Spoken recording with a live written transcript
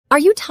Are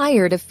you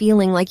tired of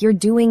feeling like you're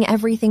doing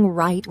everything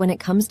right when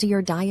it comes to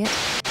your diet,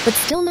 but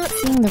still not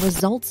seeing the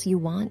results you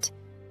want?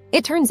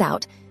 It turns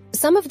out,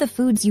 some of the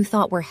foods you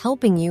thought were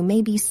helping you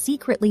may be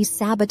secretly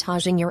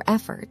sabotaging your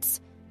efforts.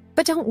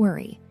 But don't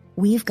worry,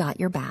 we've got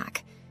your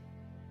back.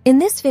 In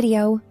this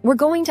video, we're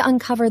going to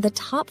uncover the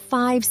top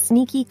 5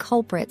 sneaky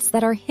culprits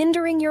that are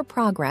hindering your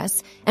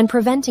progress and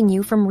preventing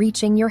you from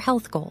reaching your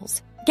health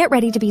goals. Get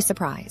ready to be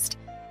surprised.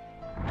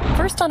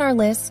 First on our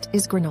list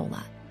is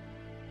granola.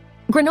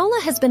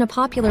 Granola has been a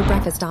popular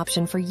breakfast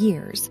option for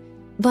years,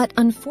 but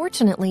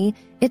unfortunately,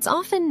 it's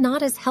often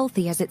not as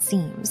healthy as it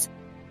seems.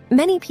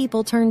 Many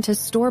people turn to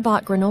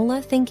store-bought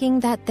granola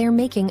thinking that they're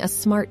making a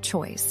smart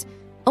choice,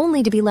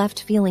 only to be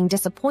left feeling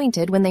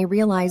disappointed when they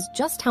realize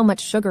just how much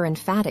sugar and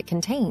fat it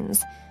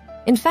contains.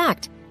 In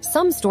fact,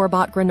 some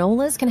store-bought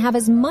granolas can have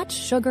as much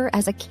sugar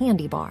as a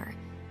candy bar.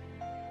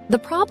 The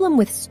problem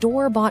with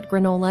store-bought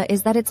granola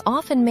is that it's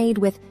often made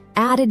with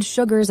added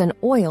sugars and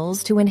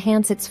oils to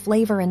enhance its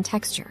flavor and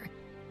texture.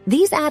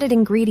 These added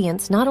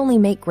ingredients not only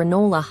make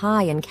granola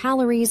high in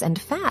calories and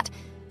fat,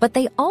 but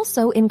they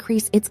also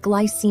increase its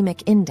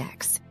glycemic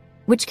index,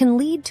 which can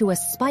lead to a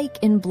spike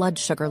in blood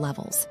sugar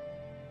levels.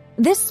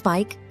 This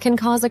spike can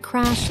cause a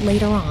crash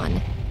later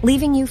on,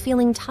 leaving you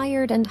feeling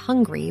tired and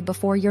hungry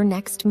before your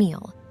next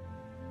meal.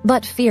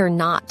 But fear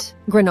not,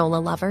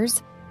 granola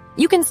lovers.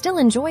 You can still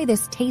enjoy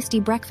this tasty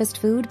breakfast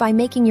food by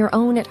making your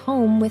own at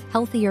home with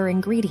healthier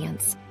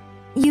ingredients.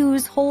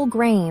 Use whole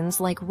grains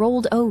like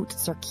rolled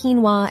oats or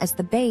quinoa as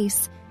the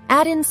base,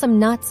 add in some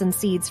nuts and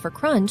seeds for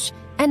crunch,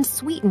 and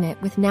sweeten it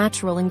with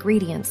natural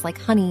ingredients like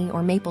honey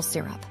or maple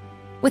syrup.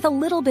 With a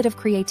little bit of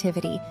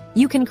creativity,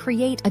 you can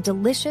create a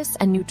delicious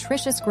and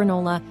nutritious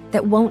granola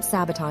that won't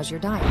sabotage your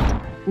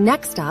diet.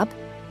 Next up,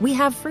 we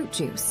have fruit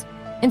juice.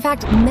 In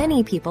fact,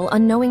 many people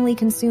unknowingly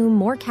consume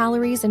more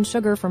calories and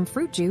sugar from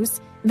fruit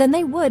juice than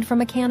they would from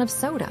a can of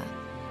soda.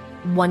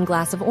 1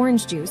 glass of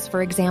orange juice,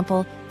 for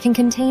example, can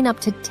contain up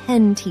to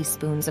 10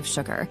 teaspoons of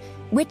sugar,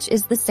 which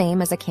is the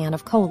same as a can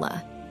of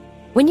cola.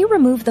 When you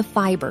remove the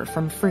fiber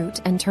from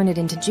fruit and turn it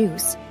into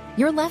juice,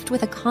 you're left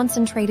with a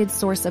concentrated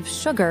source of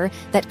sugar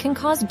that can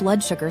cause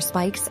blood sugar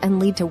spikes and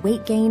lead to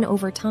weight gain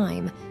over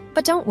time.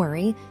 But don't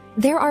worry,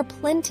 there are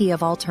plenty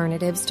of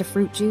alternatives to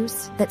fruit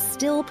juice that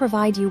still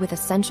provide you with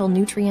essential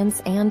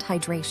nutrients and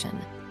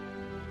hydration.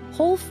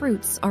 Whole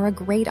fruits are a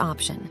great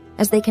option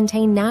as they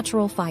contain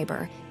natural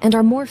fiber and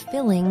are more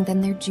filling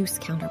than their juice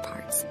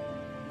counterparts.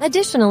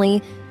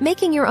 Additionally,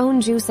 making your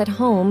own juice at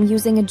home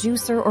using a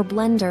juicer or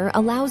blender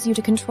allows you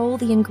to control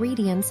the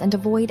ingredients and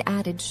avoid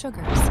added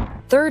sugars.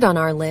 Third on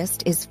our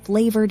list is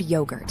flavored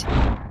yogurt.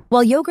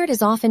 While yogurt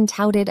is often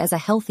touted as a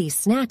healthy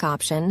snack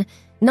option,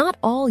 not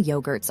all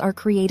yogurts are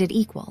created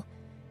equal.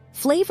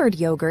 Flavored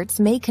yogurts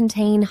may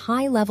contain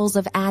high levels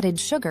of added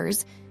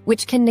sugars,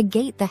 which can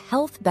negate the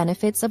health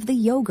benefits of the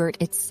yogurt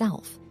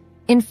itself.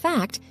 In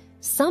fact,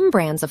 some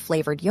brands of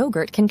flavored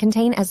yogurt can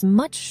contain as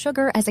much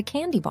sugar as a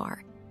candy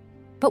bar.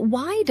 But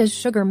why does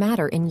sugar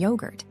matter in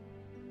yogurt?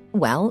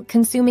 Well,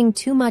 consuming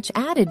too much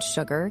added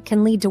sugar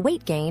can lead to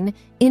weight gain,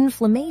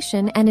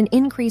 inflammation, and an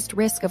increased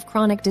risk of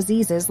chronic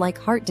diseases like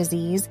heart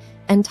disease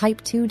and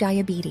type 2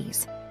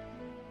 diabetes.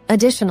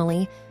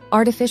 Additionally,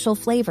 artificial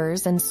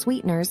flavors and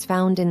sweeteners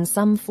found in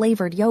some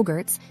flavored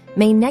yogurts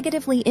may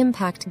negatively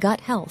impact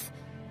gut health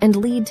and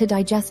lead to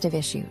digestive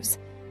issues.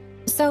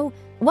 So,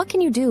 what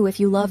can you do if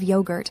you love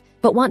yogurt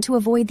but want to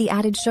avoid the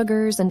added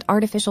sugars and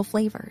artificial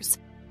flavors?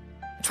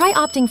 Try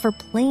opting for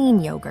plain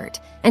yogurt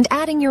and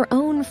adding your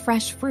own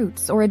fresh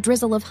fruits or a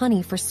drizzle of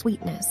honey for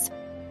sweetness.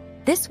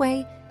 This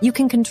way, you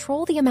can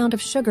control the amount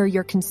of sugar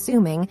you're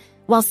consuming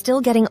while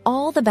still getting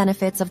all the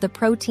benefits of the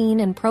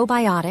protein and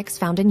probiotics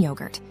found in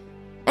yogurt.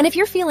 And if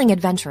you're feeling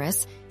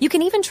adventurous, you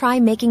can even try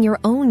making your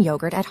own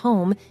yogurt at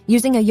home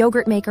using a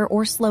yogurt maker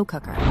or slow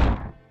cooker.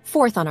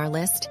 Fourth on our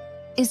list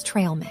is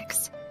trail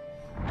mix.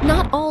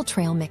 Not all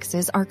trail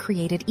mixes are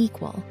created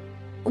equal.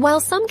 While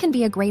some can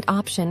be a great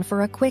option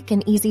for a quick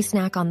and easy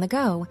snack on the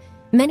go,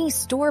 many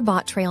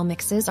store-bought trail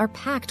mixes are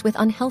packed with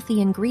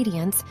unhealthy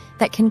ingredients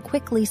that can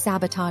quickly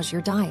sabotage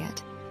your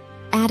diet.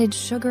 Added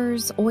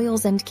sugars,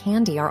 oils, and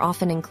candy are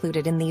often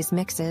included in these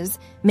mixes,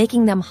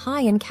 making them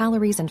high in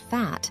calories and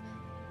fat.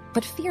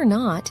 But fear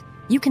not,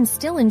 you can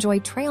still enjoy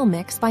trail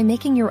mix by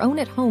making your own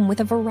at home with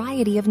a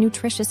variety of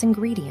nutritious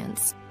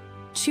ingredients.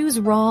 Choose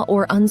raw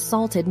or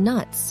unsalted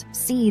nuts,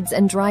 seeds,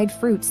 and dried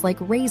fruits like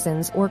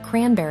raisins or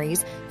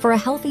cranberries for a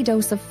healthy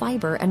dose of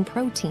fiber and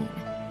protein.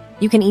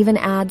 You can even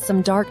add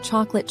some dark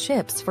chocolate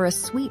chips for a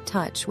sweet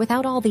touch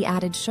without all the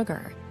added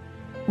sugar.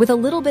 With a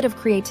little bit of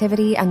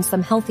creativity and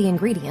some healthy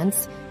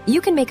ingredients, you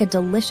can make a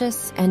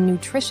delicious and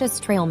nutritious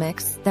trail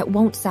mix that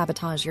won't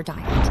sabotage your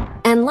diet.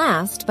 And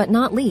last but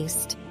not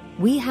least,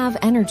 we have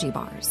energy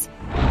bars.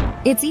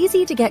 It's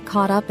easy to get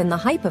caught up in the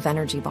hype of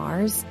energy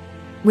bars.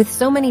 With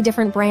so many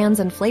different brands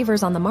and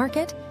flavors on the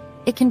market,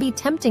 it can be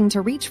tempting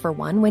to reach for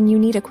one when you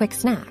need a quick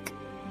snack.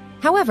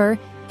 However,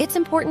 it's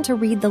important to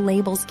read the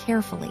labels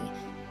carefully,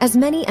 as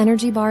many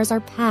energy bars are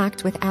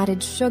packed with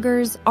added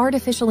sugars,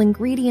 artificial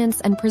ingredients,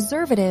 and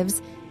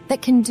preservatives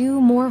that can do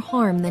more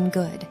harm than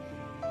good.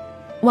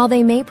 While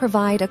they may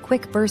provide a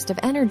quick burst of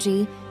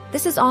energy,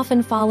 this is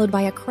often followed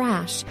by a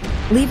crash,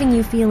 leaving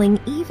you feeling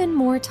even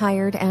more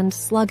tired and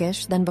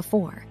sluggish than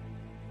before.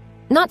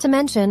 Not to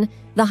mention,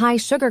 the high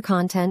sugar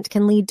content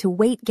can lead to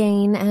weight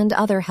gain and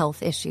other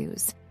health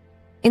issues.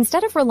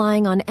 Instead of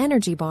relying on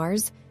energy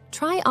bars,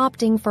 try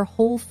opting for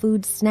whole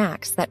food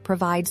snacks that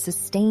provide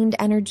sustained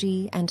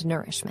energy and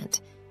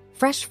nourishment.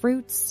 Fresh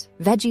fruits,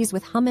 veggies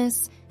with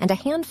hummus, and a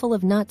handful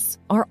of nuts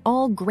are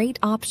all great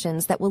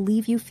options that will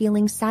leave you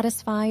feeling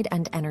satisfied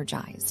and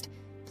energized.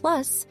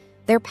 Plus,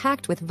 they're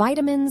packed with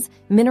vitamins,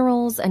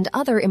 minerals, and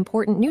other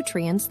important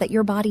nutrients that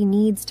your body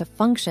needs to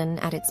function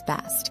at its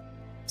best.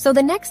 So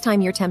the next time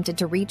you're tempted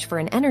to reach for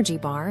an energy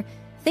bar,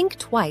 think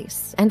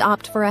twice and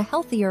opt for a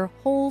healthier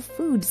whole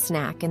food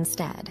snack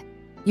instead.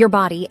 Your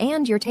body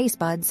and your taste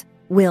buds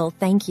will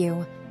thank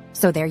you.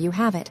 So there you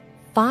have it,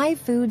 5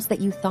 foods that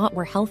you thought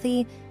were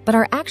healthy but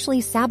are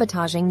actually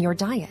sabotaging your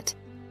diet.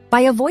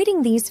 By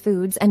avoiding these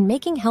foods and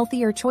making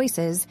healthier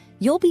choices,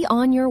 you'll be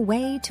on your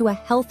way to a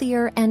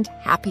healthier and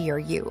happier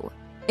you.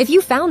 If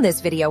you found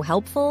this video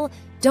helpful,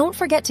 don't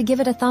forget to give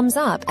it a thumbs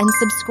up and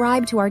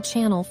subscribe to our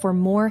channel for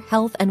more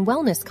health and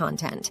wellness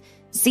content.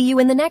 See you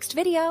in the next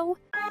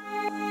video!